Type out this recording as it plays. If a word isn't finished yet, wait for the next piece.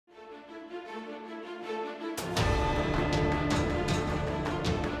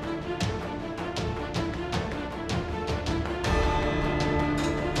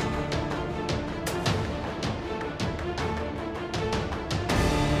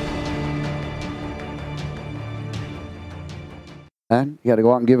And you got to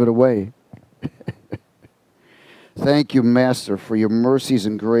go out and give it away. Thank you, Master, for your mercies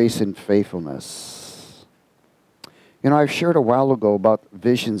and grace and faithfulness. You know, I've shared a while ago about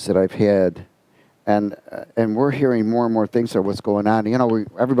visions that I've had, and we're hearing more and more things of what's going on. You know,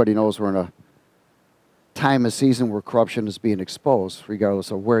 everybody knows we're in a time and season where corruption is being exposed,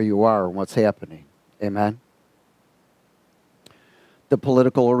 regardless of where you are and what's happening. Amen? The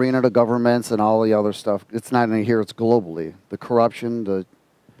political arena, the governments, and all the other stuff, it's not in here, it's globally. The corruption, the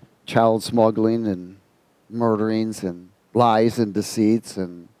child smuggling, and murderings, and lies, and deceits,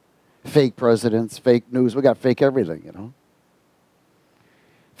 and fake presidents, fake news. We got fake everything, you know.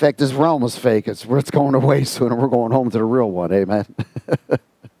 In fact, this realm is fake. It's going away soon, and we're going home to the real one. Amen.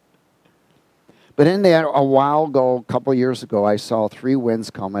 But in that, a while ago, a couple of years ago, I saw 3 winds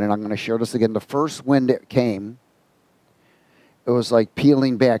coming, and I'm going to share this again. The first wind that came, it was like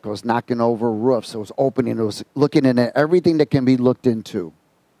peeling back. It was knocking over roofs. It was opening. It was looking into everything that can be looked into.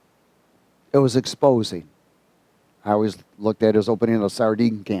 It was exposing. I always looked at it as opening a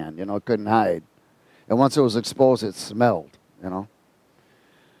sardine can. You know, it couldn't hide. And once it was exposed, it smelled, you know.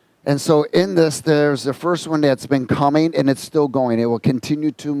 And so in this, there's the first one that's been coming, and it's still going. It will continue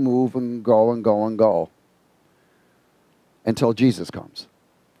to move and go and go and go until Jesus comes.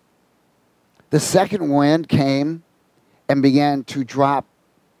 The second wind came and began to drop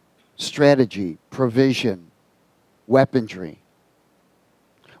strategy, provision, weaponry.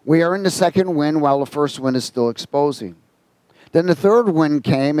 We are in the second wind while the first wind is still exposing. Then the third wind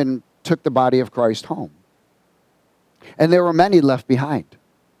came and took the body of Christ home. And there were many left behind.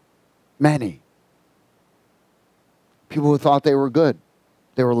 Many. People who thought they were good,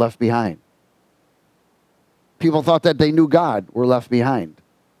 they were left behind. People thought that they knew God were left behind.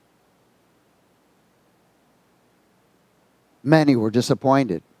 Many were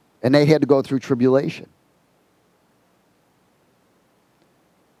disappointed, and they had to go through tribulation.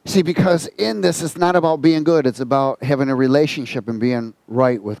 See, because in this, it's not about being good. It's about having a relationship and being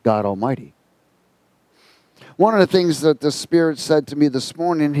right with God Almighty. One of the things that the Spirit said to me this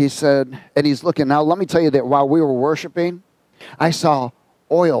morning, he said, and he's looking. Now, let me tell you that while we were worshiping, I saw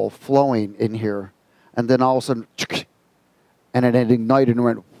oil flowing in here. And then all of a sudden, and it had ignited and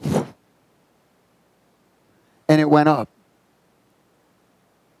went, and it went up.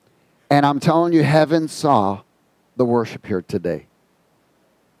 And I'm telling you, heaven saw the worship here today.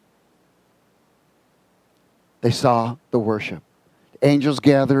 They saw the worship. The angels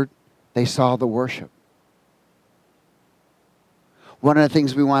gathered. They saw the worship. One of the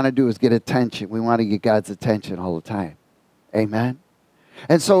things we want to do is get attention. We want to get God's attention all the time. Amen?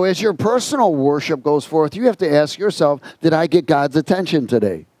 And so as your personal worship goes forth, you have to ask yourself, did I get God's attention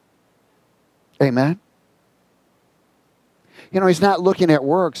today? Amen? You know, he's not looking at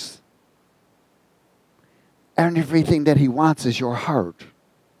works. And everything that he wants is your heart.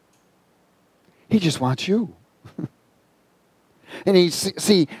 He just wants you. And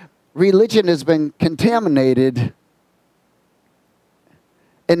see, religion has been contaminated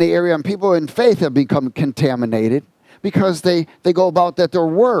in the area, and people in faith have become contaminated because they go about that their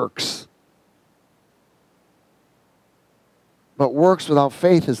works. But works without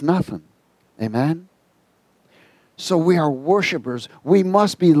faith is nothing. Amen? So we are worshipers. We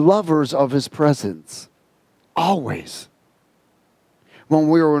must be lovers of his presence. Always. When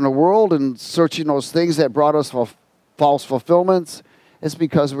we were in the world and searching those things that brought us false fulfillments, it's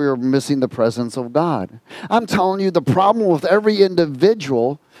because we were missing the presence of God. I'm telling you, the problem with every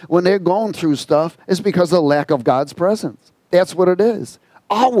individual when they're going through stuff is because of the lack of God's presence. That's what it is.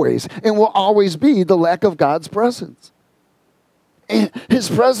 Always. And will always be the lack of God's presence. And his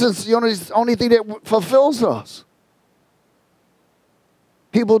presence is the only thing that fulfills us.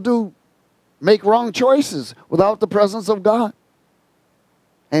 People do make wrong choices without the presence of God.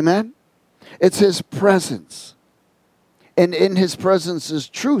 Amen? It's his presence. And in his presence is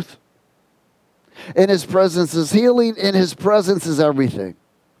truth. In his presence is healing. In his presence is everything.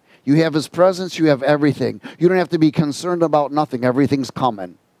 You have his presence, you have everything. You don't have to be concerned about nothing. Everything's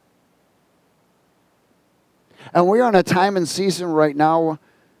coming. And we're in a time and season right now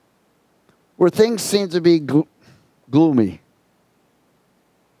where things seem to be gloomy.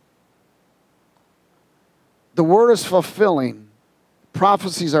 The word is fulfilling.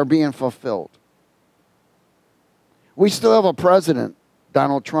 Prophecies are being fulfilled. We still have a president,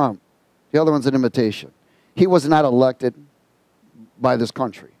 Donald Trump. The other one's an imitation. He was not elected by this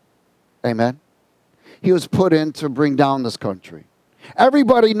country. Amen? He was put in to bring down this country.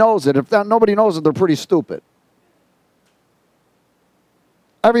 Everybody knows it. If nobody knows it, they're pretty stupid.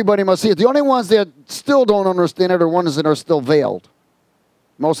 Everybody must see it. The only ones that still don't understand it are ones that are still veiled.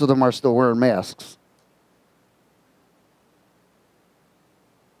 Most of them are still wearing masks.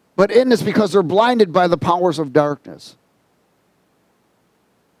 But in this, because they're blinded by the powers of darkness.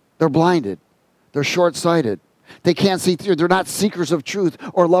 They're blinded. They're short-sighted. They can't see through. They're not seekers of truth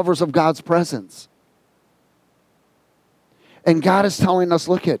or lovers of God's presence. And God is telling us,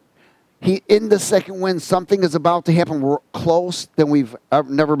 look at, in the second wind, something is about to happen. We're close than we've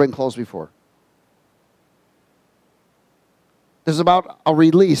never been close before. There's about a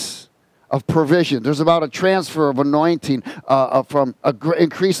release of provision. There's about a transfer of anointing, from an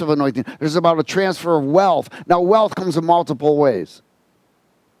increase of anointing. There's about a transfer of wealth. Now, wealth comes in multiple ways.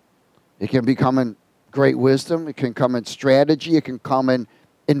 It can become in great wisdom. It can come in strategy. It can come in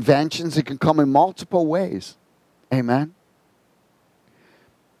inventions. It can come in multiple ways. Amen.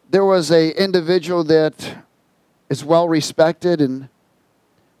 There was an individual that is well respected and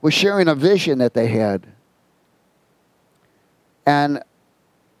was sharing a vision that they had. And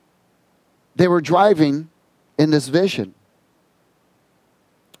they were driving in this vision.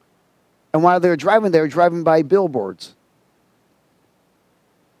 And while they were driving by billboards.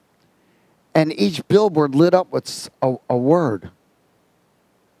 And each billboard lit up with a word.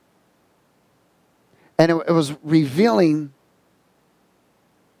 And it was revealing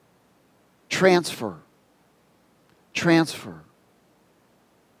transfer. Transfer.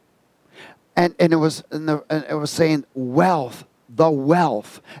 And it was saying wealth, the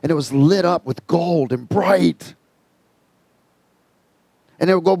wealth. And it was lit up with gold and bright. And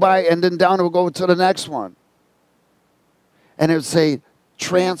it would go by, and then down it would go to the next one. And it would say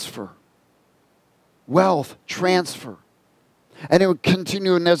transfer. Wealth, transfer. And it would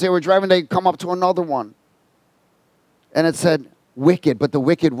continue, and as they were driving, they'd come up to another one. And it said wicked, but the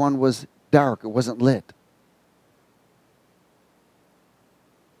wicked one was dark. It wasn't lit.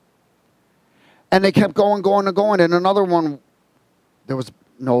 And they kept going, and another one, there was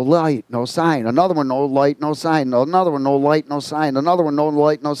no light, no sign. Another one, no light, no sign. Another one, no light, no sign. Another one, no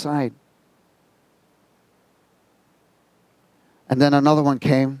light, no sign. And then another one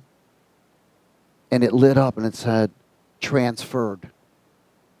came, and it lit up, and it said, transferred.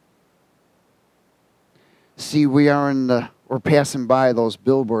 See, we're passing by those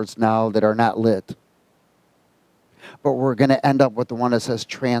billboards now that are not lit. But we're going to end up with the one that says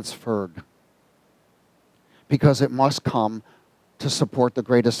transferred. Because it must come to support the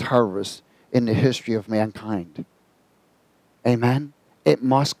greatest harvest in the history of mankind. Amen? It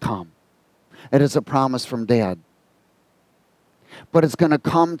must come. It is a promise from Dad. But it's going to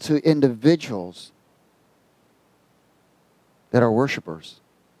come to individuals that are worshipers.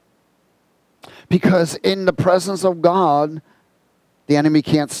 Because in the presence of God, the enemy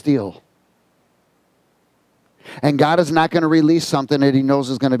can't steal. And God is not going to release something that he knows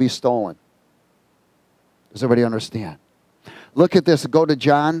is going to be stolen. Does everybody understand? Look at this. Go to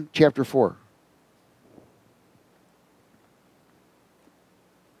John chapter 4.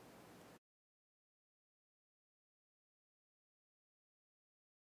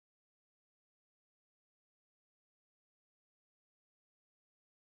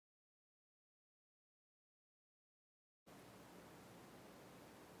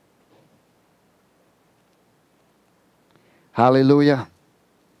 Hallelujah.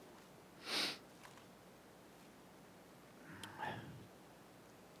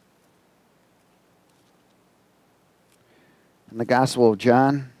 In the Gospel of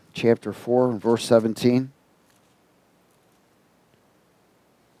John, chapter 4, verse 17.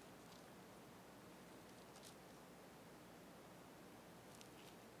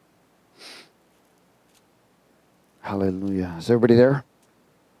 Hallelujah. Is everybody there?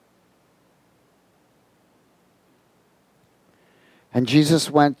 And Jesus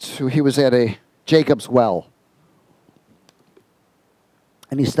he was at a Jacob's well.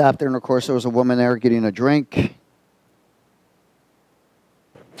 And he stopped there, and of course there was a woman there getting a drink.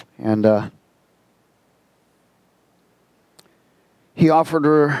 And he offered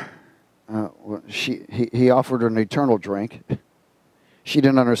her, he offered her an eternal drink. She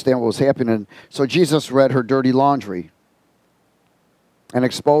didn't understand what was happening. So Jesus read her dirty laundry and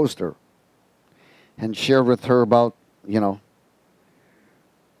exposed her and shared with her about,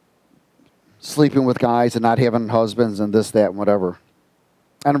 sleeping with guys and not having husbands and this, that, and whatever.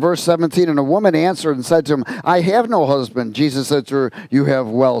 And in verse 17, and a woman answered and said to him, I have no husband. Jesus said to her, you have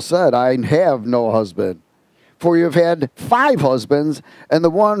well said, I have no husband. For you have had 5 husbands, and the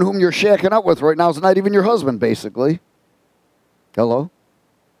one whom you're shacking up with right now is not even your husband, basically. Hello?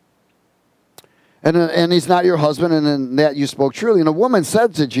 And he's not your husband, and in that you spoke truly. And a woman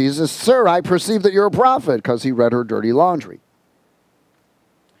said to Jesus, Sir, I perceive that you're a prophet, because he read her dirty laundry.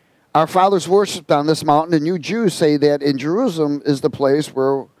 Our fathers worshipped on this mountain, and you Jews say that in Jerusalem is the place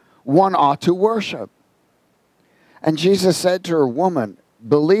where one ought to worship. And Jesus said to her, Woman,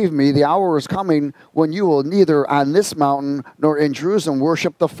 believe me, the hour is coming when you will neither on this mountain nor in Jerusalem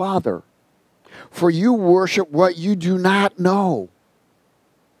worship the Father. For you worship what you do not know.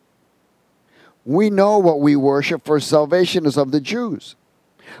 We know what we worship, for salvation is of the Jews.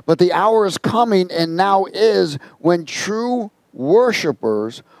 But the hour is coming, and now is, when true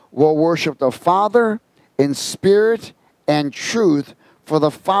worshipers will worship the Father in spirit and truth, for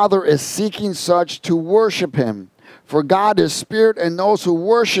the Father is seeking such to worship him. For God is spirit, and those who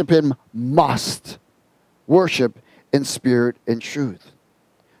worship him must worship in spirit and truth.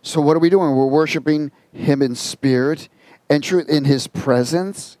 So what are we doing? We're worshiping him in spirit and truth, in his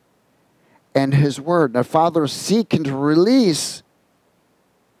presence and his word. Now, Father is seeking to release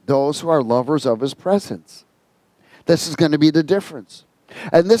those who are lovers of his presence. This is going to be the difference.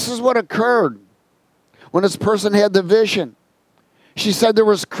 And this is what occurred when this person had the vision. She said there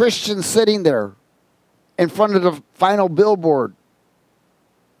was Christians sitting there in front of the final billboard,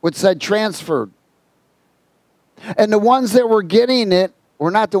 which said transferred. And the ones that were getting it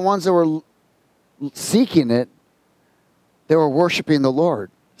were not the ones that were seeking it. They were worshiping the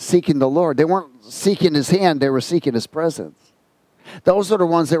Lord, seeking the Lord. They weren't seeking his hand, they were seeking his presence. Those are the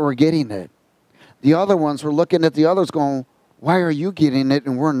ones that were getting it. The other ones were looking at the others going, why are you getting it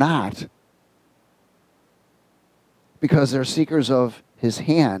and we're not? Because they're seekers of his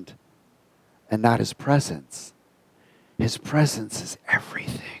hand and not his presence. His presence is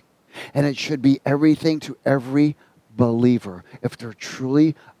everything. And it should be everything to every believer. If they're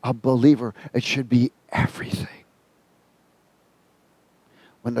truly a believer, it should be everything.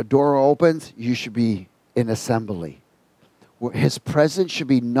 When the door opens, you should be in assembly. His presence should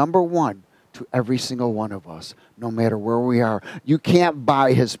be number one to every single one of us, no matter where we are. You can't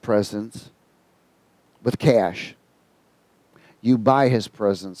buy his presence with cash. You buy his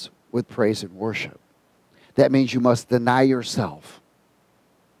presence with praise and worship. That means you must deny yourself.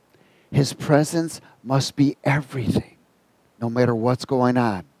 His presence must be everything, no matter what's going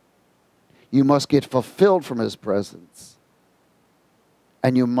on. You must get fulfilled from his presence.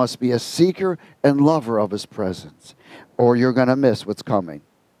 And you must be a seeker and lover of his presence, or you're going to miss what's coming.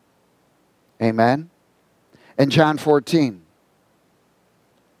 Amen? In John 14,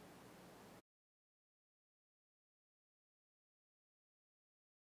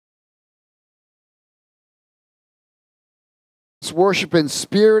 it's worship in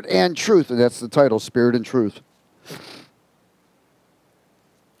spirit and truth, and that's the title, Spirit and Truth.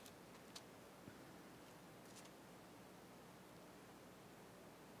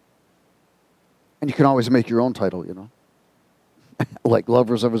 And you can always make your own title, you know. Like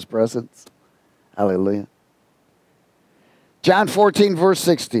lovers of his presence. Hallelujah. John 14, verse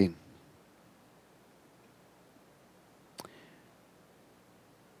 16.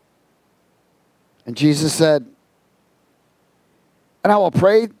 And Jesus said, and I will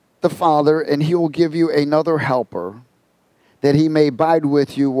pray the Father, and he will give you another helper, that he may abide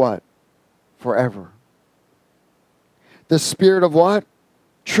with you, what? Forever. The Spirit of what?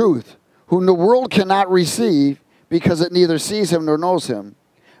 Truth, whom the world cannot receive, because it neither sees him nor knows him.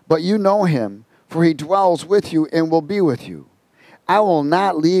 But you know him, for he dwells with you and will be with you. I will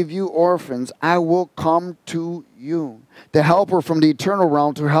not leave you orphans. I will come to you. The helper from the eternal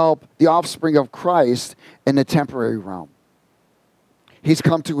realm to help the offspring of Christ in the temporary realm. He's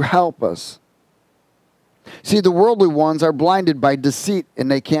come to help us. See, the worldly ones are blinded by deceit,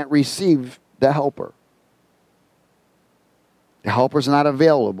 and they can't receive the helper. The helper's not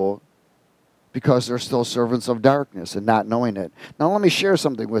available because they're still servants of darkness and not knowing it. Now let me share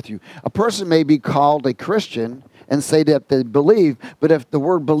something with you. A person may be called a Christian and say that they believe, but if the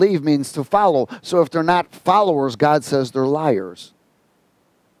word believe means to follow, so if they're not followers, God says they're liars.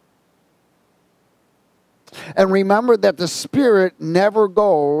 And remember that the Spirit never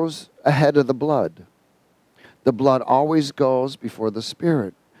goes ahead of the blood. The blood always goes before the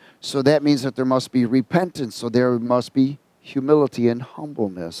Spirit. So that means that there must be repentance, so there must be humility and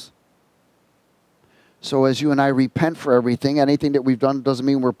humbleness. So as you and I repent for everything, anything that we've done doesn't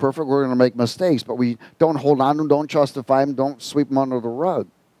mean we're perfect. We're going to make mistakes, but we don't hold on to them, don't justify them, don't sweep them under the rug,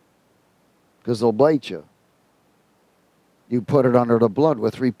 because they'll bite you. You put it under the blood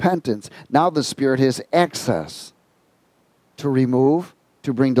with repentance. Now the Spirit has access to remove,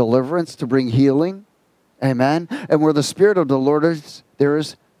 to bring deliverance, to bring healing. Amen? And where the Spirit of the Lord is, there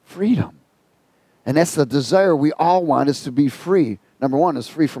is freedom. And that's the desire we all want, is to be free. Number one is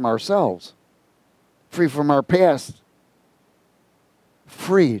free from ourselves. Free from our past.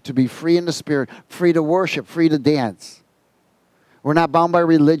 Free, to be free in the Spirit. Free to worship, free to dance. We're not bound by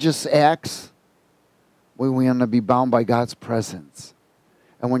religious acts. We want to be bound by God's presence.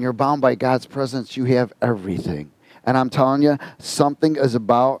 And when you're bound by God's presence, you have everything. And I'm telling you, something is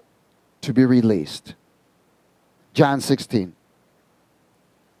about to be released. John 16.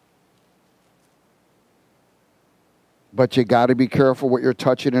 But you got to be careful what you're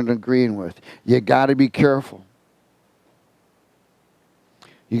touching and agreeing with. You got to be careful.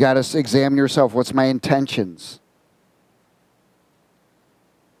 You got to examine yourself. What's my intentions?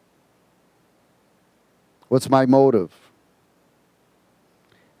 What's my motive?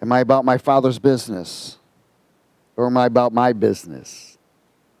 Am I about my Father's business? Or am I about my business?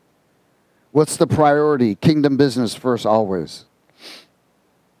 What's the priority? Kingdom business first, always.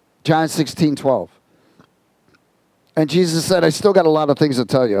 John 16:12. And Jesus said, I still got a lot of things to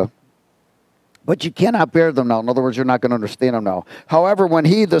tell you, but you cannot bear them now. In other words, you're not going to understand them now. However, when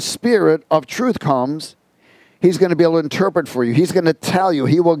He, the Spirit of truth, comes, He's going to be able to interpret for you. He's going to tell you.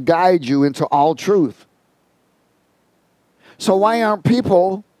 He will guide you into all truth. So why aren't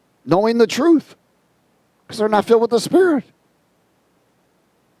people knowing the truth? Because they're not filled with the Spirit.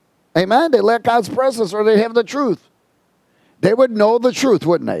 Amen? They lack God's presence, or they have the truth. They would know the truth,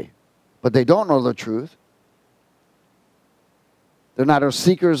 wouldn't they? But they don't know the truth. They're not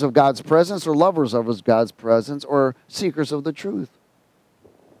seekers of God's presence or lovers of God's presence or seekers of the truth.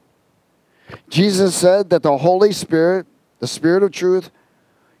 Jesus said that the Holy Spirit, the Spirit of truth,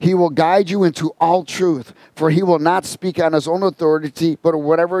 He will guide you into all truth. For He will not speak on His own authority, but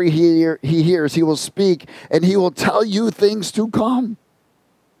whatever He hears, He will speak, and He will tell you things to come.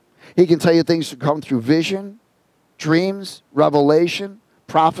 He can tell you things to come through vision, dreams, revelation,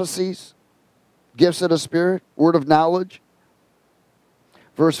 prophecies, gifts of the Spirit, word of knowledge.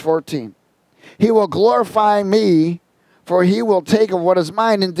 Verse 14. He will glorify me, for He will take of what is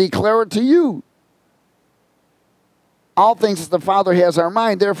mine and declare it to you. All things that the Father has are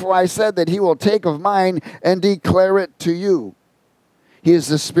mine. Therefore I said that He will take of mine and declare it to you. He is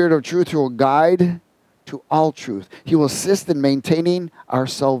the Spirit of truth who will guide to all truth. He will assist in maintaining our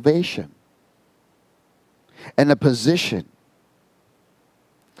salvation and the position.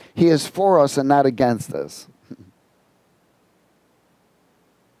 He is for us and not against us.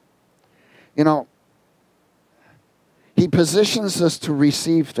 You know, He positions us to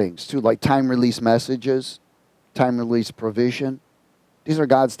receive things too, like time-release messages, time-release provision. These are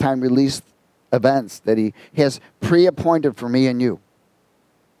God's time-release events that He has pre-appointed for me and you.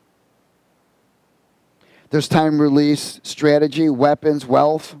 There's time-release strategy, weapons,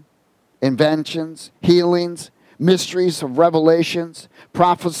 wealth, inventions, healings, mysteries of revelations,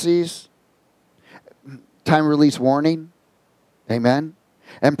 prophecies, time-release warning, amen,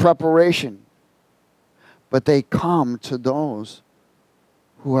 and preparation. But they come to those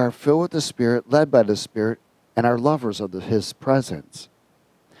who are filled with the Spirit, led by the Spirit, and are lovers of His presence.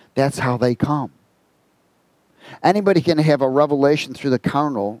 That's how they come. Anybody can have a revelation through the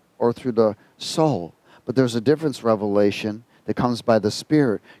carnal or through the soul, but there's a difference revelation that comes by the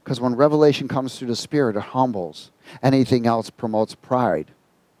Spirit, because when revelation comes through the Spirit, it humbles. Anything else promotes pride.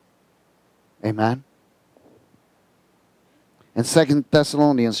 Amen? In 2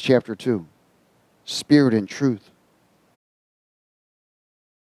 Thessalonians chapter 2, Spirit and truth.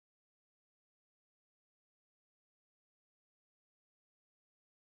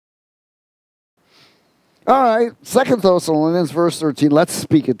 All right, 2 Thessalonians verse 13. Let's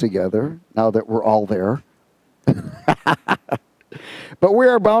speak it together now that we're all there. But we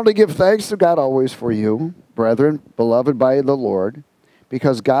are bound to give thanks to God always for you, brethren, beloved by the Lord,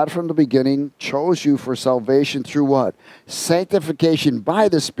 because God from the beginning chose you for salvation through what? Sanctification by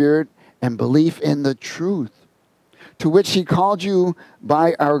the Spirit and belief in the truth, to which He called you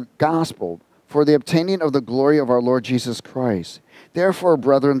by our gospel, for the obtaining of the glory of our Lord Jesus Christ. Therefore,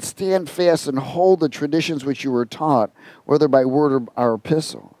 brethren, stand fast and hold the traditions which you were taught, whether by word or our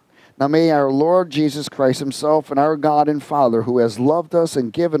epistle. Now may our Lord Jesus Christ Himself and our God and Father, who has loved us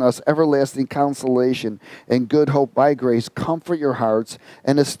and given us everlasting consolation and good hope by grace, comfort your hearts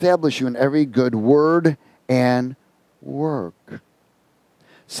and establish you in every good word and work.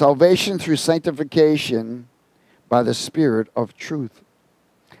 Salvation through sanctification by the Spirit of truth.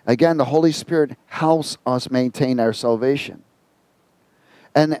 Again, the Holy Spirit helps us maintain our salvation.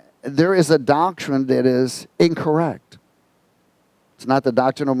 And there is a doctrine that is incorrect. It's not the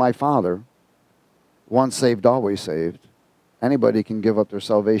doctrine of my Father. Once saved, always saved. Anybody can give up their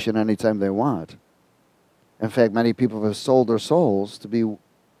salvation anytime they want. In fact, many people have sold their souls to be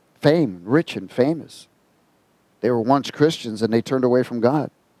rich and famous. They were once Christians and they turned away from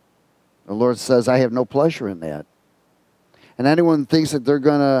God. The Lord says, I have no pleasure in that. And anyone who thinks that they're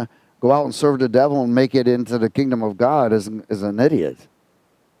going to go out and serve the devil and make it into the kingdom of God is an idiot.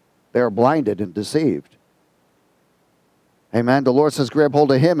 They are blinded and deceived. Amen. The Lord says, grab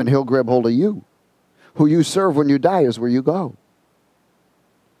hold of Him and He'll grab hold of you. Who you serve when you die is where you go.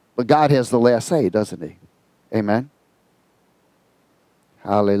 But God has the last say, doesn't he? Amen?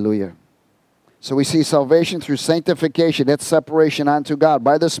 Hallelujah. So we see salvation through sanctification. That's separation unto God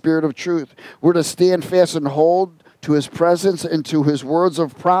by the Spirit of truth. We're to stand fast and hold to his presence and to his words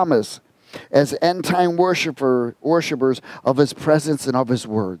of promise as end-time worshipers of his presence and of his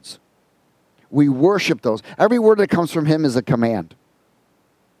words. We worship those. Every word that comes from him is a command.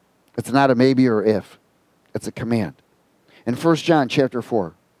 It's not a maybe or if. It's a command. In 1 John chapter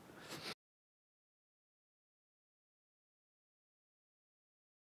 4.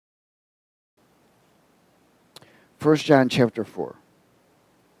 1 John chapter 4.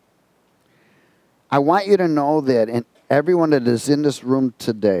 I want you to know that everyone that is in this room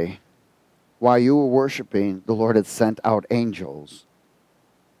today, while you were worshiping, the Lord had sent out angels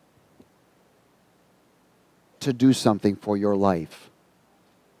to do something for your life.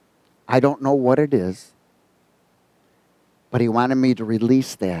 I don't know what it is, but he wanted me to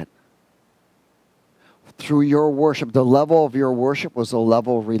release that. Through your worship, the level of your worship was a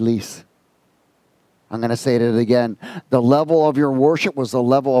level of release. I'm going to say it again. The level of your worship was the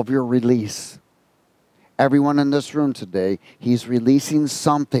level of your release. Everyone in this room today, he's releasing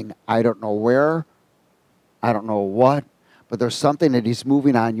something. I don't know where. I don't know what. But there's something that he's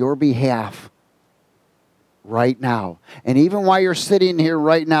moving on your behalf right now. And even while you're sitting here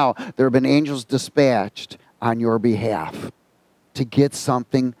right now, there have been angels dispatched on your behalf to get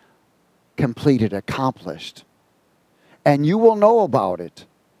something completed, accomplished. And you will know about it.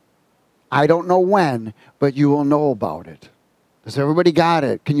 I don't know when, but you will know about it. Does everybody got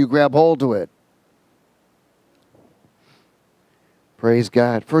it? Can you grab hold of it? Praise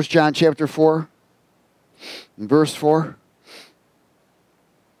God. 1 John chapter 4, verse 4.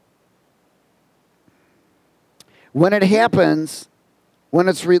 When it happens, when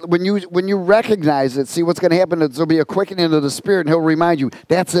you recognize it, see what's going to happen is there'll be a quickening of the Spirit, and he'll remind you,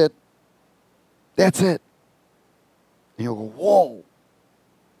 that's it. That's it. And you'll go, whoa.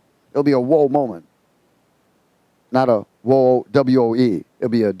 It'll be a whoa moment. Not a whoa, W-O-E. It'll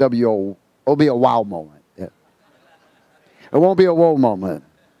be a wow moment. Yeah. It won't be a whoa moment.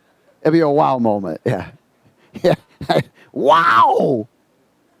 It'll be a wow moment. Yeah. Yeah. Wow.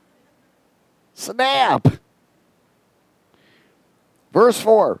 Snap. Verse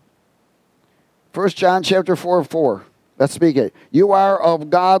 4. 1 John chapter 4:4. Let's speak it. You are of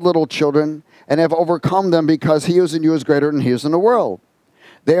God, little children, and have overcome them, because he who is in you is greater than he who is in the world.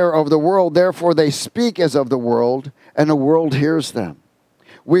 They are of the world, therefore they speak as of the world, and the world hears them.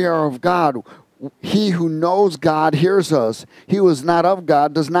 We are of God. He who knows God hears us. He who is not of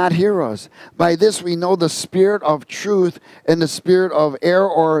God does not hear us. By this we know the spirit of truth and the spirit of error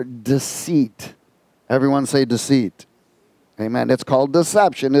or deceit. Everyone say deceit. Amen. It's called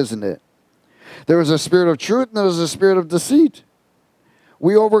deception, isn't it? There is a spirit of truth and there is a spirit of deceit.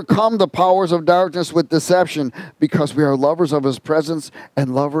 We overcome the powers of darkness with deception because we are lovers of his presence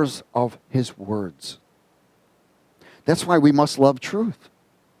and lovers of his words. That's why we must love truth.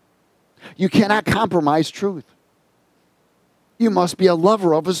 You cannot compromise truth. You must be a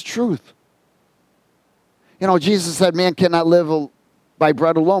lover of his truth. You know, Jesus said man cannot live by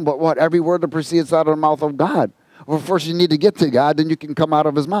bread alone, but what? Every word that proceeds out of the mouth of God. Well, first you need to get to God, then you can come out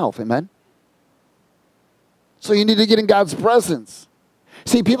of his mouth. Amen? So you need to get in God's presence.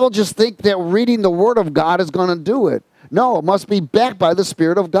 See, people just think that reading the Word of God is going to do it. No, it must be backed by the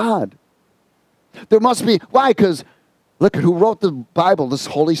Spirit of God. There must be, why? Because look at who wrote the Bible, this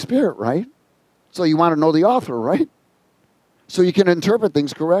Holy Spirit, right? So you want to know the author, right? So you can interpret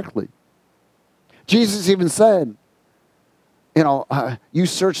things correctly. Jesus even said, you know, you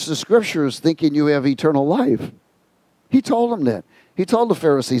search the Scriptures thinking you have eternal life. He told them that. He told the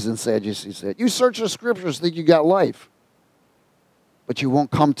Pharisees and Sadducees that. You search the Scriptures think you got life. But you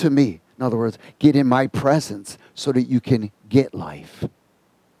won't come to me. In other words, get in my presence so that you can get life.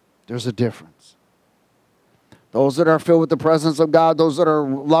 There's a difference. Those that are filled with the presence of God, those that are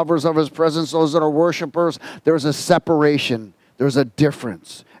lovers of his presence, those that are worshipers, there's a separation. There's a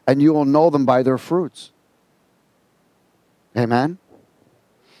difference. And you will know them by their fruits. Amen?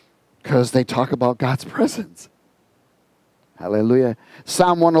 Because they talk about God's presence. Hallelujah.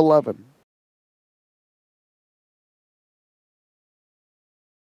 Psalm 111.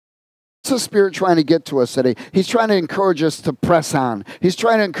 The Spirit trying to get to us today. He's trying to encourage us to press on. He's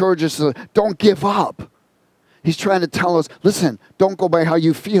trying to encourage us to don't give up. He's trying to tell us, listen, don't go by how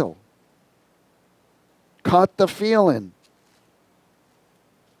you feel. Cut the feeling.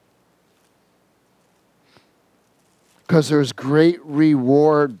 Because there's great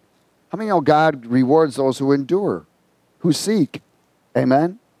reward. How many know God rewards those who endure, who seek?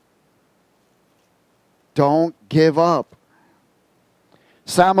 Amen? Don't give up.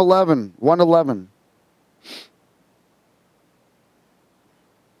 Psalm 111.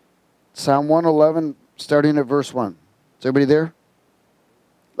 Psalm 111, starting at verse 1. Is everybody there?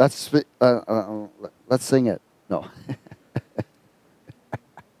 Let's sing it. No.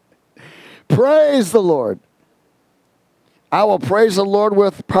 Praise the Lord. I will praise the Lord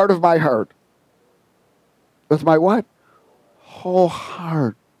with part of my heart. With my what? Whole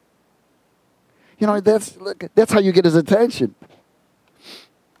heart. You know, that's how you get his attention.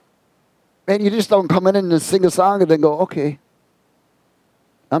 And you just don't come in and sing a song and then go, okay,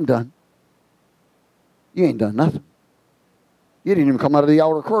 I'm done. You ain't done nothing. You didn't even come out of the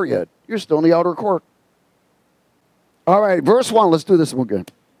outer court yet. You're still in the outer court. All right, verse 1. Let's do this one again.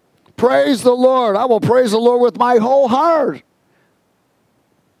 Praise the Lord. I will praise the Lord with my whole heart.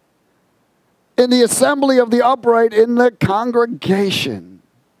 In the assembly of the upright, in the congregation.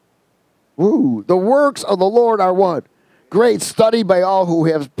 Ooh, the works of the Lord are what? Great, studied by all who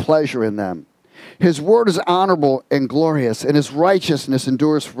have pleasure in them. His word is honorable and glorious, and his righteousness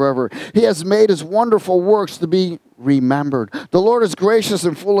endures forever. He has made his wonderful works to be remembered. The Lord is gracious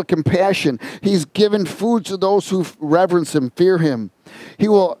and full of compassion. He's given food to those who reverence him, fear him. He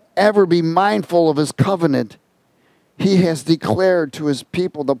will ever be mindful of his covenant. He has declared to his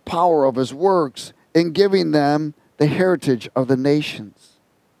people the power of his works in giving them the heritage of the nations.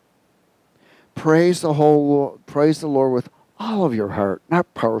 Praise the Lord with all of your heart,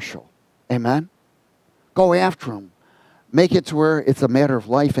 not partial. Amen? Go after him. Make it to where it's a matter of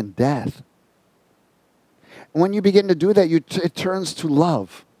life and death. And when you begin to do that, it turns to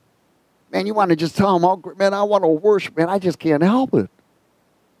love. Man, you want to just tell him, oh, man, I want to worship. Man, I just can't help it.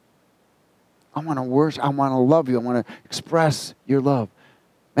 I want to worship. I want to love you. I want to express your love.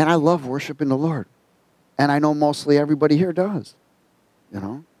 Man, I love worshiping the Lord. And I know mostly everybody here does. You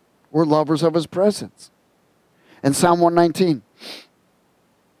know? We're lovers of his presence. And Psalm 119.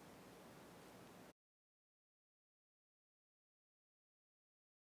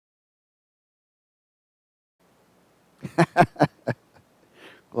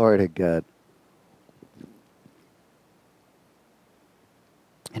 Glory to God.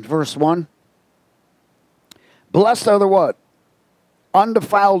 In verse 1, blessed are the what?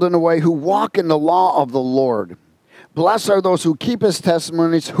 Undefiled in the way, who walk in the law of the Lord. Blessed are those who keep his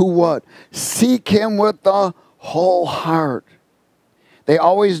testimonies, who what? Seek him with the whole heart. They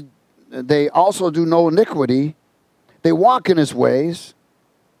also do no iniquity. They walk in his ways.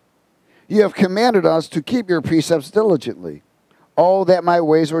 You have commanded us to keep your precepts diligently. Oh, that my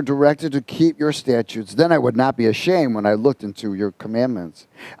ways were directed to keep your statutes. Then I would not be ashamed when I looked into your commandments.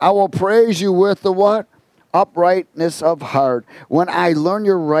 I will praise you with the what? Uprightness of heart. When I learn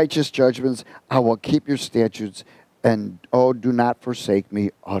your righteous judgments, I will keep your statutes. And, oh, do not forsake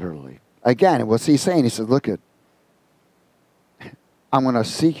me utterly. Again, what's he saying? He says, look it. I'm going to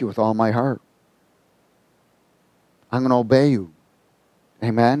seek you with all my heart. I'm going to obey you.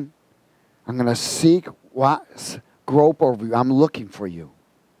 Amen? I'm going to seek, grope over you. I'm looking for you.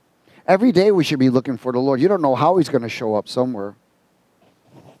 Every day we should be looking for the Lord. You don't know how he's going to show up somewhere.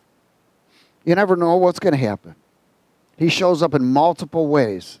 You never know what's going to happen. He shows up in multiple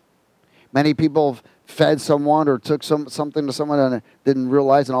ways. Many people have fed someone or took something to someone and didn't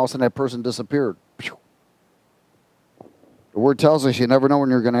realize, and all of a sudden that person disappeared. The word tells us you never know when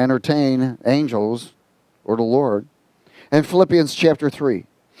you're going to entertain angels or the Lord. In Philippians chapter 3.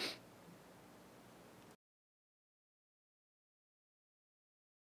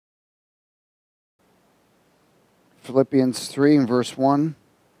 Philippians 3 and verse 1.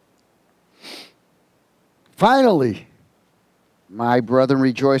 Finally, my brethren,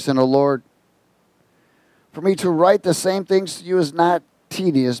 rejoice in the Lord. For me to write the same things to you is not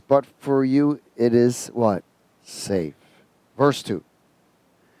tedious, but for you it is what? Safe. Verse 2.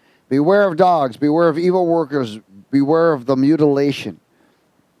 Beware of dogs, beware of evil workers, beware of the mutilation.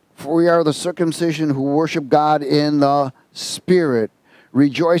 For we are the circumcision who worship God in the Spirit,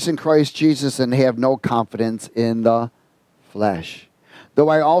 rejoice in Christ Jesus, and have no confidence in the flesh. Though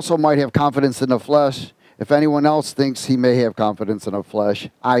I also might have confidence in the flesh, if anyone else thinks he may have confidence in the flesh,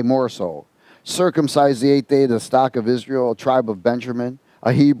 I more so. Circumcised the 8th day, the stock of Israel, a tribe of Benjamin,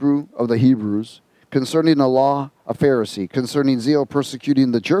 a Hebrew of the Hebrews, concerning the law, a Pharisee, concerning zeal,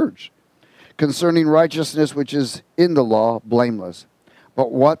 persecuting the church, concerning righteousness which is in the law, blameless.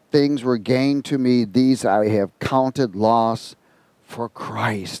 But what things were gained to me, these I have counted loss for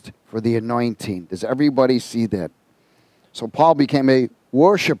Christ, for the anointing. Does everybody see that? So Paul became a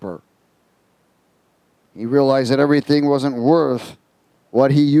worshiper. He realized that everything wasn't worth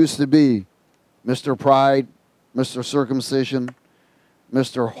what he used to be. Mr. Pride, Mr. Circumcision,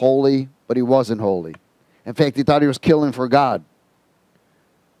 Mr. Holy, but he wasn't holy. In fact, he thought he was killing for God.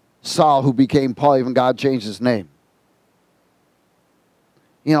 Saul, who became Paul, even God changed his name.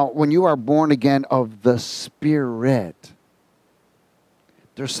 You know, when you are born again of the Spirit,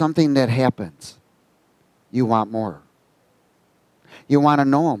 there's something that happens. You want more. You want to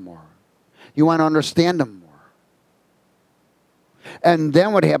know Him more. You want to understand Him more. And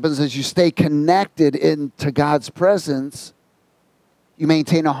then what happens is you stay connected into God's presence. You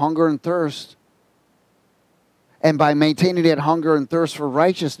maintain a hunger and thirst. And by maintaining that hunger and thirst for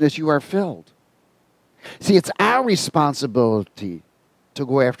righteousness, you are filled. See, it's our responsibility to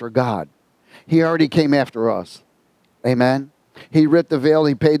go after God. He already came after us. Amen? He ripped the veil.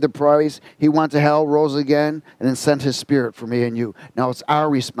 He paid the price. He went to hell, rose again, and then sent His Spirit for me and you. Now it's our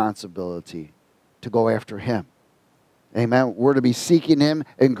responsibility to go after Him. Amen? We're to be seeking Him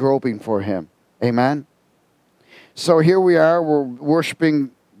and groping for Him. Amen? So here we are. We're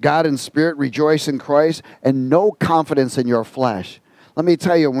worshiping God in spirit, rejoice in Christ, and no confidence in your flesh. Let me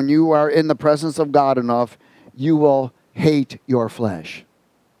tell you, when you are in the presence of God enough, you will hate your flesh.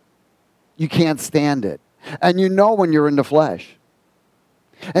 You can't stand it. And you know when you're in the flesh.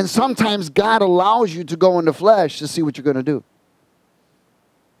 And sometimes God allows you to go in the flesh to see what you're going to do.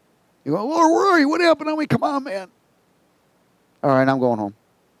 You go, Lord, where are you? What happened? Come on, man. All right, I'm going home.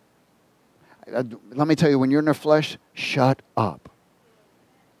 Let me tell you, when you're in the flesh, shut up.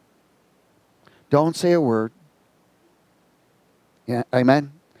 Don't say a word. Yeah,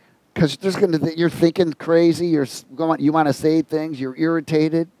 amen? Because you're thinking crazy. You want to say things. You're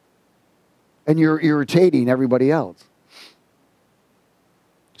irritated. And you're irritating everybody else.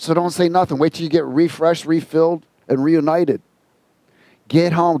 So don't say nothing. Wait till you get refreshed, refilled, and reunited.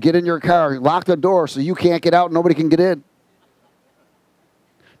 Get home. Get in your car. Lock the door so you can't get out and nobody can get in.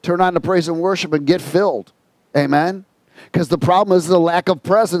 Turn on the praise and worship and get filled. Amen? Because the problem is the lack of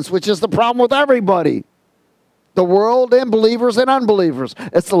presence, which is the problem with everybody. The world and believers and unbelievers.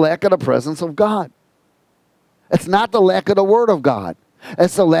 It's the lack of the presence of God. It's not the lack of the Word of God.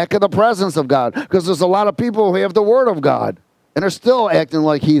 It's the lack of the presence of God. Because there's a lot of people who have the Word of God and are still acting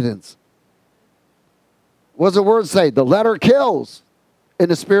like heathens. What does the Word say? The letter kills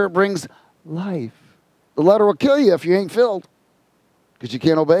and the Spirit brings life. The letter will kill you if you ain't filled because you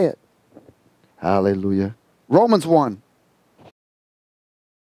can't obey it. Hallelujah. Romans 1.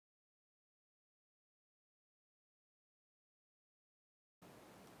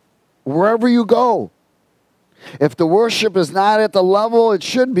 Wherever you go, if the worship is not at the level it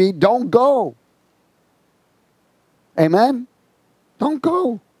should be, don't go. Amen? Don't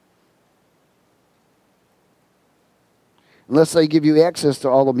go. Unless they give you access to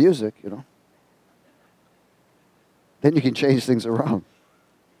all the music, you know. Then you can change things around.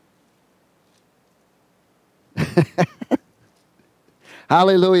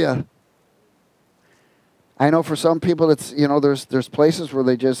 Hallelujah. I know for some people it's, there's places where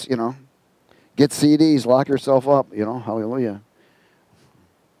they just, get CDs, lock yourself up, hallelujah.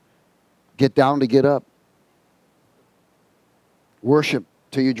 Get down to get up. Worship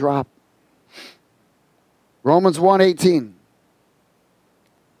till you drop. Romans 1:18.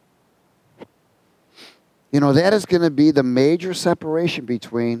 That is going to be the major separation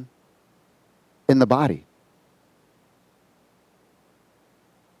between in the body.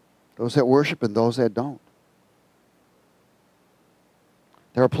 Those that worship and those that don't.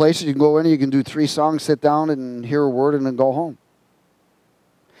 There are places you can go in and you can do 3 songs, sit down and hear a word and then go home.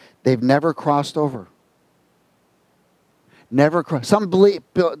 They've never crossed over. Never crossed.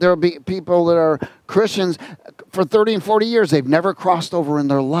 There will be people that are Christians for 30 and 40 years. They've never crossed over in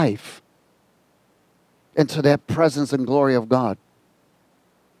their life into that presence and glory of God.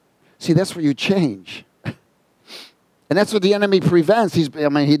 See, that's where you change. And that's what the enemy prevents. He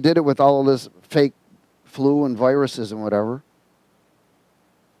did it with all of this fake flu and viruses and whatever.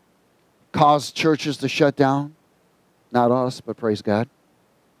 Caused churches to shut down. Not us, but praise God.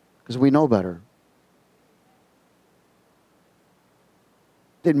 Because we know better.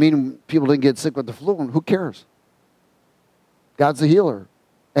 Didn't mean people didn't get sick with the flu. Who cares? God's a healer.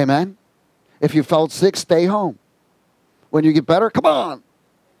 Amen? If you felt sick, stay home. When you get better, come on.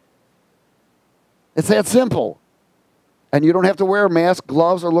 It's that simple. And you don't have to wear a mask,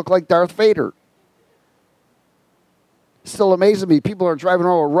 gloves, or look like Darth Vader. Still amazing me. People are driving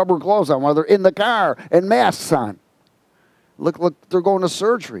around with rubber gloves on while they're in the car and masks on. Look, they're going to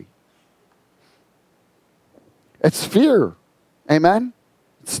surgery. It's fear. Amen?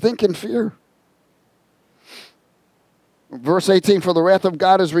 It's stinking fear. Verse 18, for the wrath of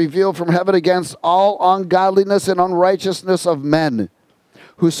God is revealed from heaven against all ungodliness and unrighteousness of men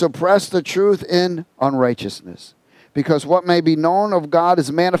who suppress the truth in unrighteousness. because what may be known of God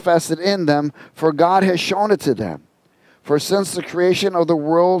is manifested in them, for God has shown it to them. For since the creation of the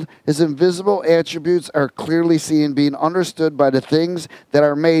world, his invisible attributes are clearly seen, being understood by the things that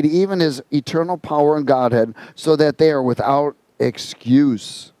are made, even his eternal power and Godhead, so that they are without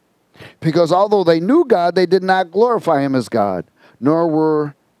excuse. Because although they knew God, they did not glorify him as God, nor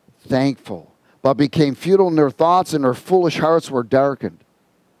were thankful, but became futile in their thoughts, and their foolish hearts were darkened.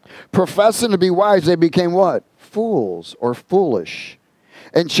 Professing to be wise, they became what? Fools or foolish,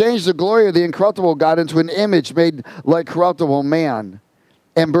 and changed the glory of the incorruptible God into an image made like corruptible man,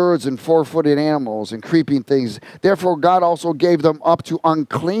 and birds and four-footed animals and creeping things. Therefore God also gave them up to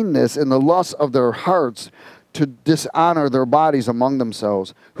uncleanness in the lust of their hearts, to dishonor their bodies among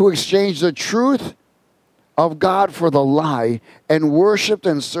themselves, who exchanged the truth of God for the lie, and worshipped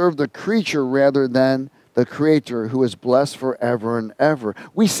and served the creature rather than the Creator, who is blessed forever and ever.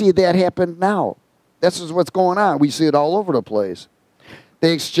 We see that happen now. This is what's going on. We see it all over the place.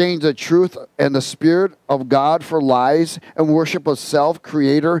 They exchange the truth and the Spirit of God for lies, and worship of self,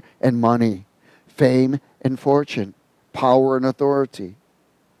 creator, and money, fame and fortune, power and authority.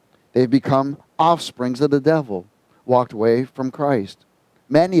 They've become offsprings of the devil, walked away from Christ.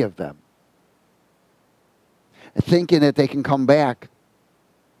 Many of them. Thinking that they can come back.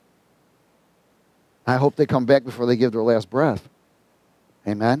 I hope they come back before they give their last breath.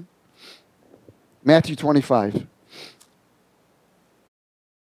 Amen? Matthew 25.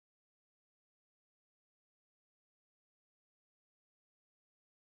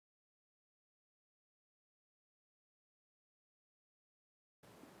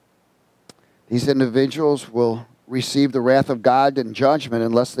 These individuals will receive the wrath of God and judgment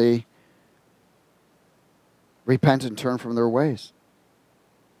unless they repent and turn from their ways.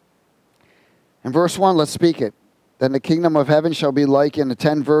 In verse 1, let's speak it. Then the kingdom of heaven shall be like in the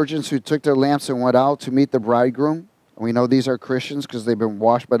 10 virgins who took their lamps and went out to meet the bridegroom. And we know these are Christians because they've been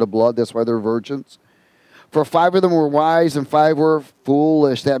washed by the blood. That's why they're virgins. For 5 of them were wise and 5 were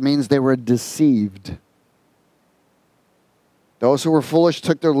foolish. That means they were deceived. Those who were foolish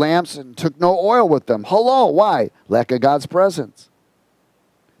took their lamps and took no oil with them. Hello, why? Lack of God's presence.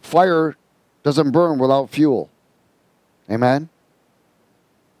 Fire doesn't burn without fuel. Amen?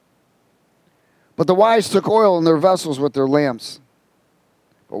 But the wise took oil in their vessels with their lamps.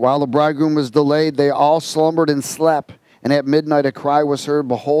 But while the bridegroom was delayed, they all slumbered and slept. And at midnight a cry was heard,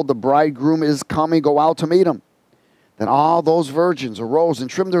 Behold, the bridegroom is coming, go out to meet him. Then all those virgins arose and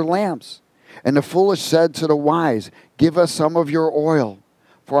trimmed their lamps. And the foolish said to the wise, Give us some of your oil,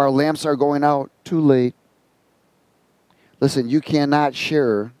 for our lamps are going out. Too late. Listen, you cannot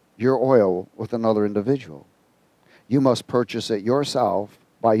share your oil with another individual. You must purchase it yourself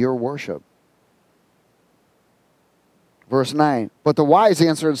by your worship. Verse 9, But the wise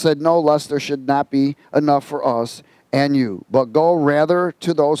answered and said, No, lest there should not be enough for us and you, but go rather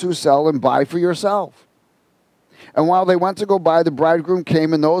to those who sell and buy for yourself. And while they went to go buy, the bridegroom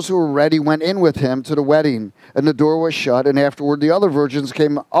came, and those who were ready went in with him to the wedding. And the door was shut, and afterward the other virgins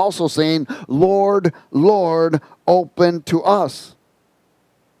came also, saying, Lord, Lord, open to us.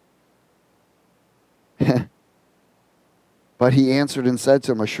 But he answered and said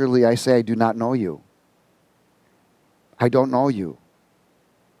to them, Surely I say, I do not know you. I don't know you.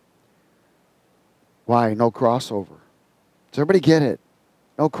 Why? No crossover. Does everybody get it?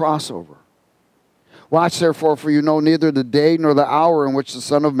 No crossover. Watch therefore, for you know neither the day nor the hour in which the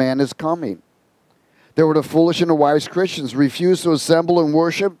Son of Man is coming. There were the foolish and the wise Christians, refused to assemble and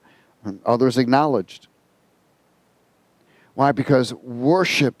worship, and others acknowledged. Why? Because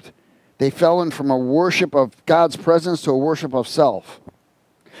worshiped, they fell in from a worship of God's presence to a worship of self.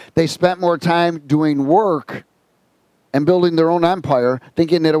 They spent more time doing work and building their own empire,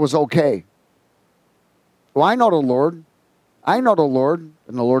 thinking that it was okay. Well, I know the Lord. I know the Lord,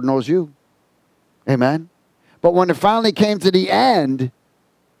 and the Lord knows you. Amen? But when it finally came to the end,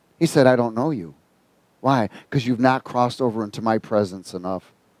 he said, I don't know you. Why? Because you've not crossed over into my presence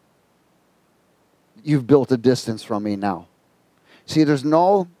enough. You've built a distance from me now. See, there's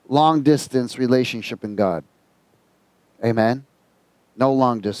no long distance relationship in God. Amen? No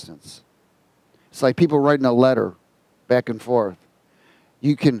long distance. It's like people writing a letter back and forth.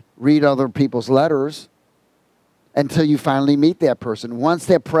 You can read other people's letters until you finally meet that person. Once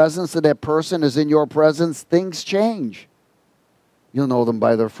that presence of that person is in your presence, things change. You'll know them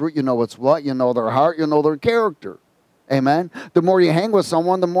by their fruit. You know what's what. You know their heart. You know their character. Amen? The more you hang with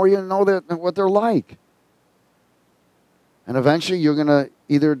someone, the more you know what they're like. And eventually you're going to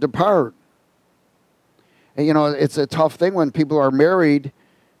either depart. And you know, it's a tough thing when people are married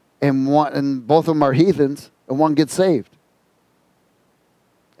and both of them are heathens and one gets saved.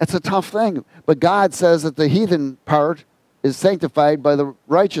 It's a tough thing. But God says that the heathen part is sanctified by the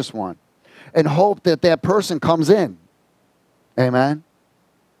righteous one. And hope that that person comes in. Amen?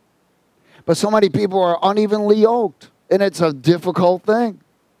 But so many people are unevenly yoked. And it's a difficult thing.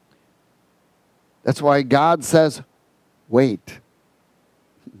 That's why God says, wait.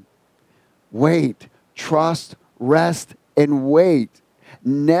 Wait. Trust, rest, and wait.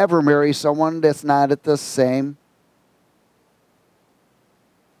 Never marry someone that's not at the same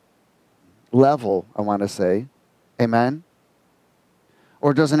level, I want to say. Amen?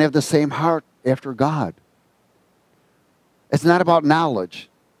 Or doesn't have the same heart after God. It's not about knowledge.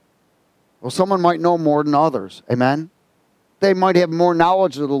 Well, someone might know more than others. Amen? They might have more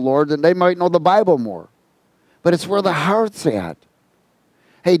knowledge of the Lord than they might know the Bible more. But it's where the heart's at.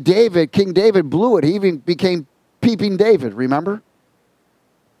 Hey, David, King David blew it. He even became Peeping David, remember?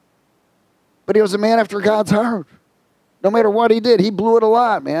 But he was a man after God's heart. No matter what he did, he blew it a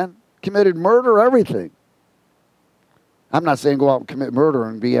lot, man. Committed murder, everything. I'm not saying go out and commit murder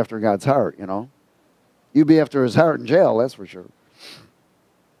and be after God's heart, you know. You be after his heart in jail, that's for sure.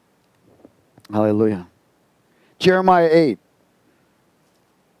 Hallelujah. Jeremiah 8.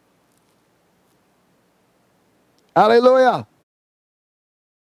 Hallelujah.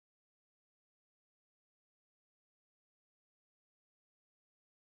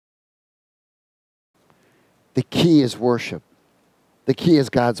 The key is worship. The key is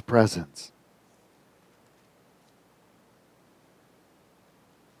God's presence.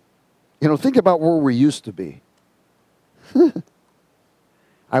 You know, think about where we used to be.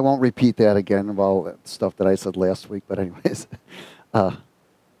 I won't repeat that again of all that stuff that I said last week, but anyways. But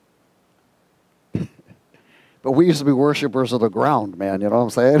we used to be worshipers of the ground, man, you know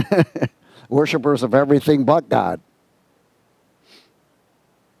what I'm saying? Worshipers of everything but God.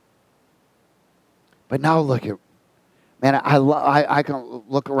 But now look at, man, I can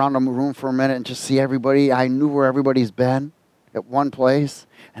look around the room for a minute and just see everybody. I knew where everybody's been at one place.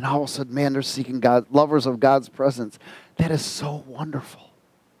 And all of a sudden, man, they're seeking God, lovers of God's presence. That is so wonderful.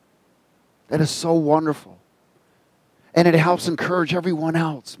 That is so wonderful. And it helps encourage everyone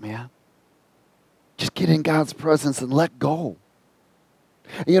else, man. Just get in God's presence and let go.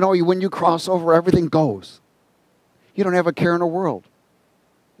 You know, when you cross over, everything goes. You don't have a care in the world.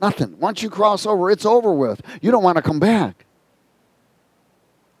 Nothing. Once you cross over, it's over with. You don't want to come back.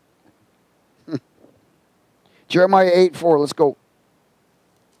 Jeremiah 8:4. Let's go.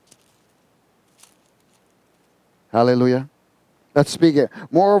 Hallelujah. Let's speak it.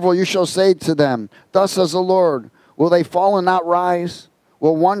 Moreover, you shall say to them, thus says the Lord, will they fall and not rise?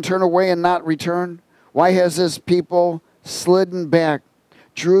 Will one turn away and not return? Why has this people slidden back?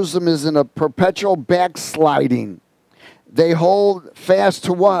 Jerusalem is in a perpetual backsliding. They hold fast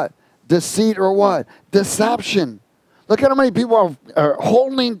to what? Deceit or what? Deception. Look at how many people are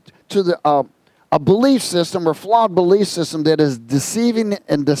holding to a belief system or flawed belief system that is deceiving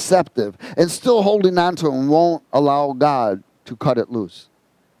and deceptive and still holding on to it and won't allow God to cut it loose.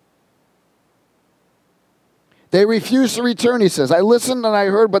 They refused to return, he says. I listened and I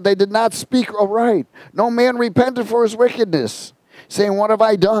heard, but they did not speak aright. No man repented for his wickedness, saying, what have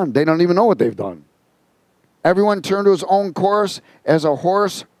I done? They don't even know what they've done. Everyone turned to his own course as a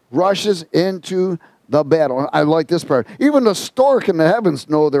horse rushes into the battle. I like this part. Even the stork in the heavens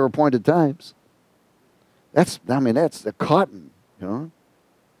know their appointed times. That's the cotton, you know.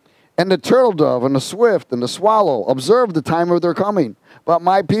 And the turtle dove and the swift and the swallow observe the time of their coming. But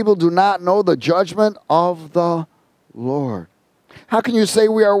my people do not know the judgment of the Lord. How can you say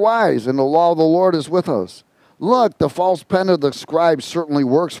we are wise and the law of the Lord is with us? Look, the false pen of the scribes certainly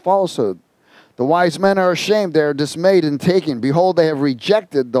works falsehood. The wise men are ashamed, they are dismayed and taken. Behold, they have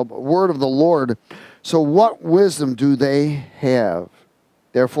rejected the word of the Lord. So what wisdom do they have?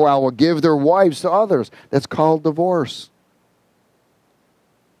 Therefore, I will give their wives to others. That's called divorce.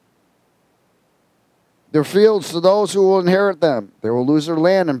 Their fields to those who will inherit them. They will lose their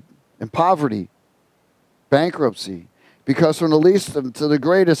land in poverty, bankruptcy. Because from the least to the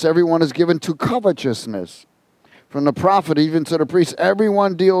greatest, everyone is given to covetousness. From the prophet even to the priest,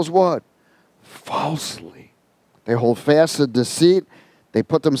 everyone deals what? Falsely. They hold fast to deceit. They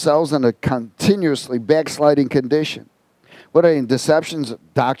put themselves in a continuously backsliding condition. What are they? Deceptions,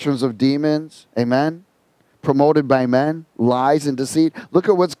 doctrines of demons, amen? Promoted by men, lies and deceit. Look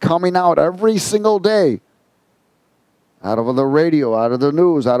at what's coming out every single day. Out of the radio, out of the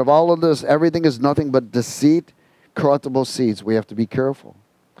news, out of all of this, everything is nothing but deceit, corruptible seeds. We have to be careful.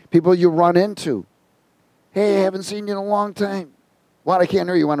 People you run into. Hey, I haven't seen you in a long time. What, I can't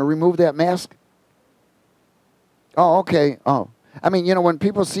hear you. Want to remove that mask? Oh, okay. Oh. I mean, you know, when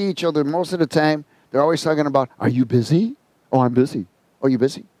people see each other, most of the time, they're always talking about, are you busy? Oh, I'm busy. Oh, you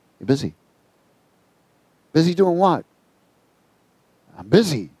busy? You're busy. Busy doing what? I'm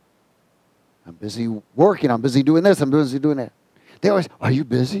busy. I'm busy working. I'm busy doing this. I'm busy doing that. They always, are you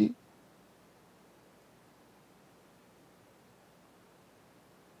busy?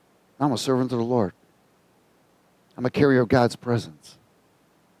 I'm a servant of the Lord. I'm a carrier of God's presence.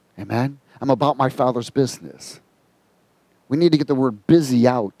 Amen? I'm about my Father's business. We need to get the word busy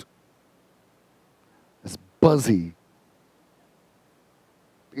out. It's buzzy.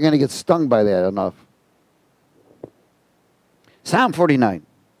 You're going to get stung by that enough. Psalm 49.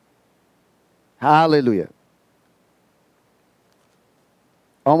 Hallelujah.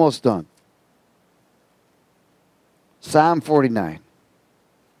 Almost done. Psalm 49.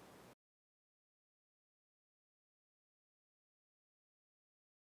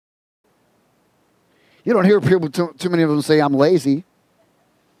 You don't hear people, too many of them say, I'm lazy.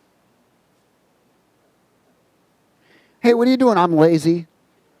 Hey, what are you doing? I'm lazy.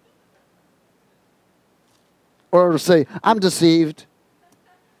 Or say, I'm deceived.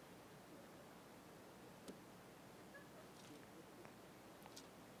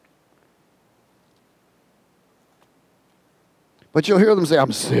 But you'll hear them say,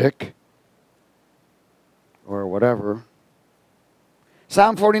 I'm sick. Or whatever.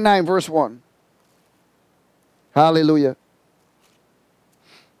 Psalm 49, verse 1. Hallelujah.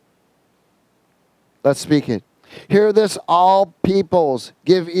 Let's speak it. Hear this, all peoples.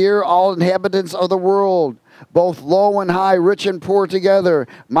 Give ear, all inhabitants of the world, both low and high, rich and poor together.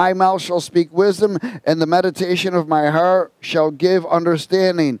 My mouth shall speak wisdom, and the meditation of my heart shall give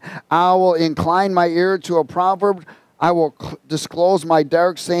understanding. I will incline my ear to a proverb. I will disclose my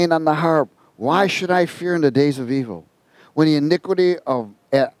dark saying on the harp. Why should I fear in the days of evil, when the iniquity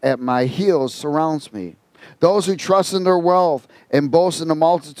at my heels surrounds me? Those who trust in their wealth and boast in the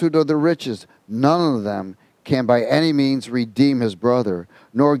multitude of their riches, none of them can by any means redeem his brother,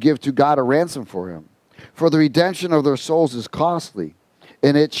 nor give to God a ransom for him. For the redemption of their souls is costly,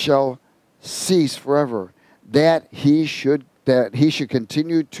 and it shall cease forever, that he should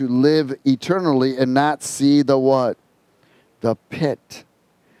continue to live eternally and not see the what? The pit.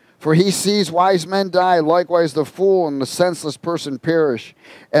 For he sees wise men die, likewise the fool and the senseless person perish,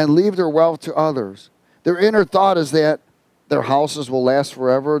 and leave their wealth to others. Their inner thought is that their houses will last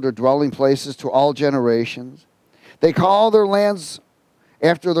forever, their dwelling places to all generations. They call their lands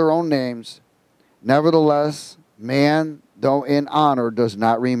after their own names. Nevertheless, man, though in honor, does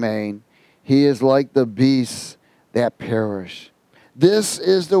not remain. He is like the beasts that perish. This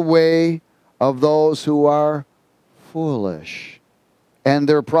is the way of those who are foolish, and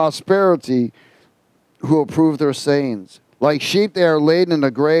their prosperity who approve their sayings. Like sheep they are laid in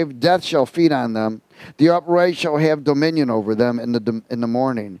the grave, death shall feed on them. The upright shall have dominion over them in the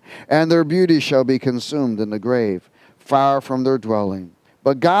morning, and their beauty shall be consumed in the grave, far from their dwelling.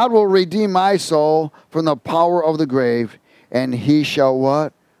 But God will redeem my soul from the power of the grave, and he shall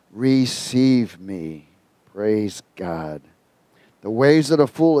what? Receive me. Praise God. The ways of the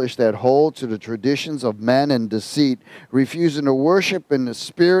foolish that hold to the traditions of men and deceit, refusing to worship in the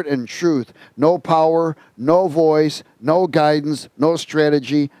spirit and truth, no power, no voice, no guidance, no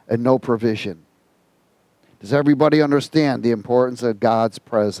strategy, and no provision. Does everybody understand the importance of God's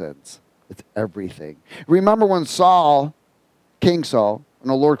presence? It's everything. Remember when Saul, King Saul, when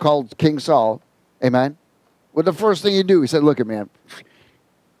the Lord called King Saul, amen? What the first thing he do? He said, look, man,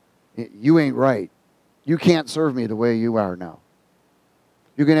 you ain't right. You can't serve me the way you are now.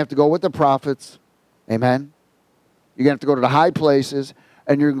 You're going to have to go with the prophets, amen? You're going to have to go to the high places,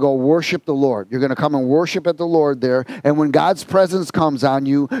 and you're going to go worship the Lord. You're going to come and worship at the Lord there, and when God's presence comes on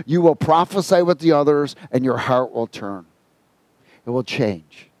you, you will prophesy with the others, and your heart will turn. It will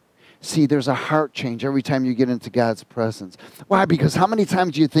change. See, there's a heart change every time you get into God's presence. Why? Because how many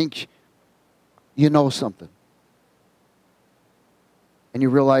times do you think you know something, and you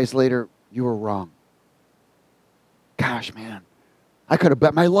realize later you were wrong? Gosh, man, I could have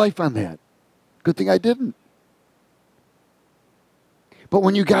bet my life on that. Good thing I didn't. But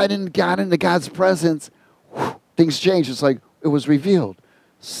when you got into God's presence, things changed. It's like it was revealed.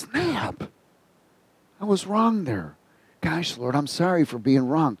 Snap. I was wrong there. Gosh, Lord, I'm sorry for being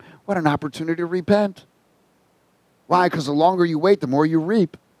wrong. What an opportunity to repent. Why? Because the longer you wait, the more you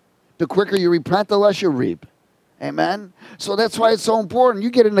reap. The quicker you repent, the less you reap. Amen? So that's why it's so important.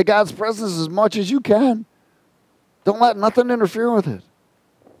 You get into God's presence as much as you can. Don't let nothing interfere with it.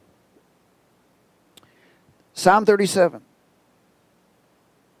 Psalm 37.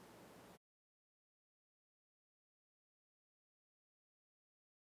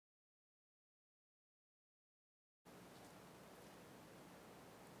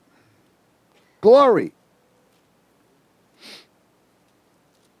 Glory.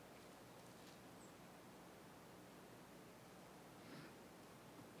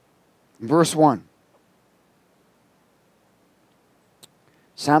 Verse 1.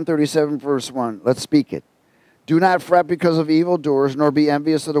 Psalm 37, verse 1. Let's speak it. Do not fret because of evildoers, nor be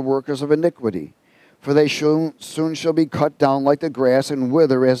envious of the workers of iniquity. For they soon shall be cut down like the grass and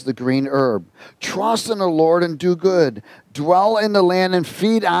wither as the green herb. Trust in the Lord and do good. Dwell in the land and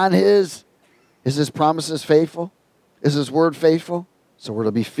feed on his. Is his promises faithful? Is his word faithful? So we're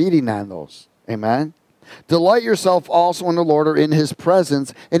to be feeding on those. Amen. Delight yourself also in the Lord or in his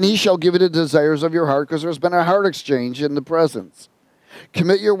presence, and he shall give you the desires of your heart, because there's been a heart exchange in the presence.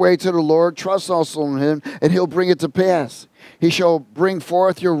 Commit your way to the Lord, trust also in him, and he'll bring it to pass. He shall bring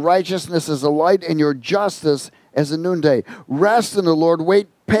forth your righteousness as a light and your justice as a noonday. Rest in the Lord, wait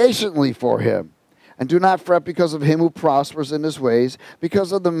patiently for him. And do not fret because of him who prospers in his ways,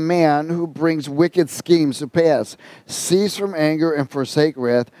 because of the man who brings wicked schemes to pass. Cease from anger and forsake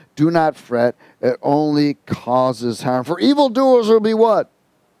wrath. Do not fret, it only causes harm. For evildoers will be what?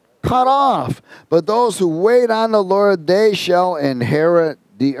 Cut off. But those who wait on the Lord, they shall inherit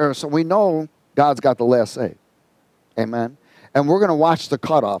the earth. So we know God's got the last say. Amen. And we're going to watch the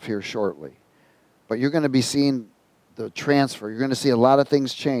cutoff here shortly. But you're going to be seeing the transfer. You're going to see a lot of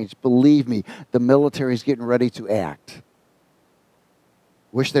things change. Believe me, the military is getting ready to act.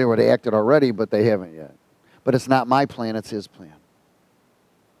 Wish they would have acted already, but they haven't yet. But it's not my plan, it's his plan.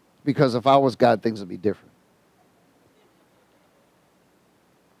 Because if I was God, things would be different.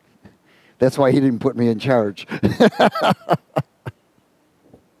 That's why he didn't put me in charge.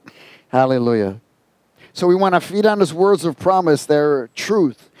 Hallelujah. So we want to feed on his words of promise, their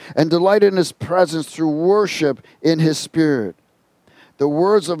truth, and delight in his presence through worship in his spirit. The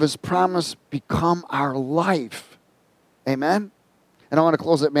words of his promise become our life. Amen? And I want to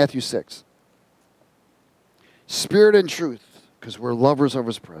close at Matthew 6. Spirit and truth, because we're lovers of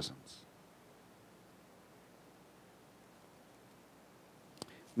his presence.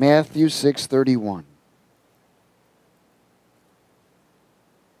 Matthew 6:31.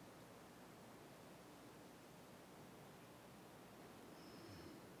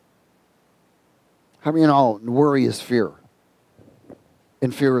 How many know worry is fear?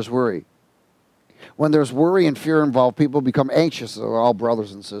 And fear is worry. When there's worry and fear involved, people become anxious. They're all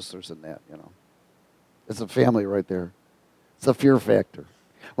brothers and sisters in that, you know. It's a family right there. It's a fear factor.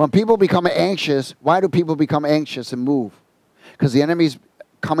 When people become anxious, why do people become anxious and move? Because the enemy's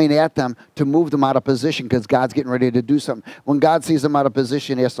coming at them to move them out of position, because God's getting ready to do something. When God sees them out of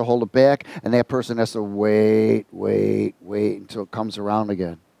position, he has to hold it back, and that person has to wait until it comes around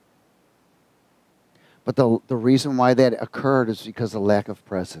again. But the reason why that occurred is because of lack of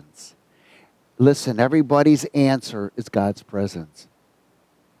presence. Listen, everybody's answer is God's presence.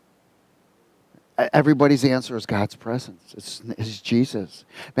 Everybody's answer is God's presence. It's Jesus.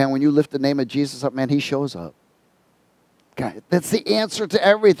 Man, when you lift the name of Jesus up, man, he shows up. God, that's the answer to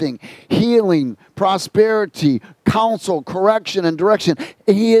everything. Healing, prosperity, counsel, correction, and direction.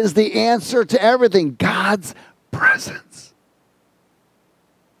 He is the answer to everything. God's presence.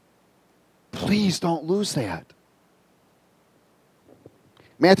 Please don't lose that.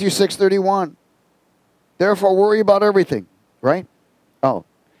 Matthew 6:31. Therefore worry about everything. Right? Oh.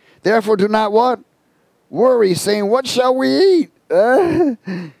 Therefore do not what? Worry, saying, what shall we eat?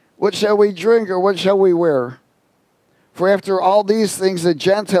 What shall we drink? Or what shall we wear? For after all these things the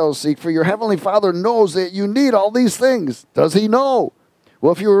Gentiles seek, for your heavenly Father knows that you need all these things. Does he know?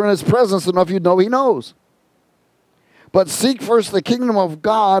 Well, if you were in his presence enough, you'd know he knows. But seek first the kingdom of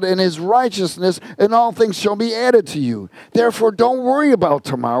God and his righteousness, and all things shall be added to you. Therefore, don't worry about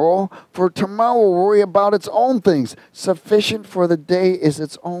tomorrow, for tomorrow will worry about its own things. Sufficient for the day is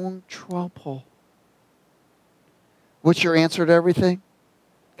its own trouble. What's your answer to everything?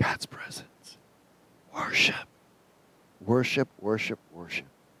 God's presence. Worship. Worship, worship, worship.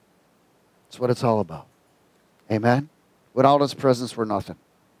 That's what it's all about. Amen? Without his presence, we're nothing.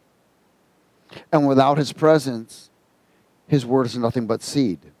 And without his presence, his word is nothing but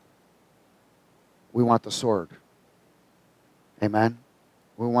seed. We want the sword. Amen?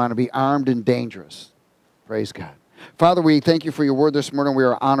 We want to be armed and dangerous. Praise God. Father, we thank you for your word this morning. We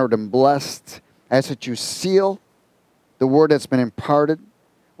are honored and blessed. I ask that you seal the word that's been imparted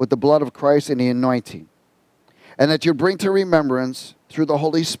with the blood of Christ and the anointing. And that you bring to remembrance through the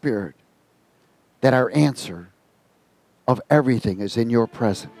Holy Spirit that our answer of everything is in your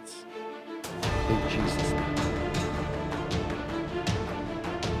presence.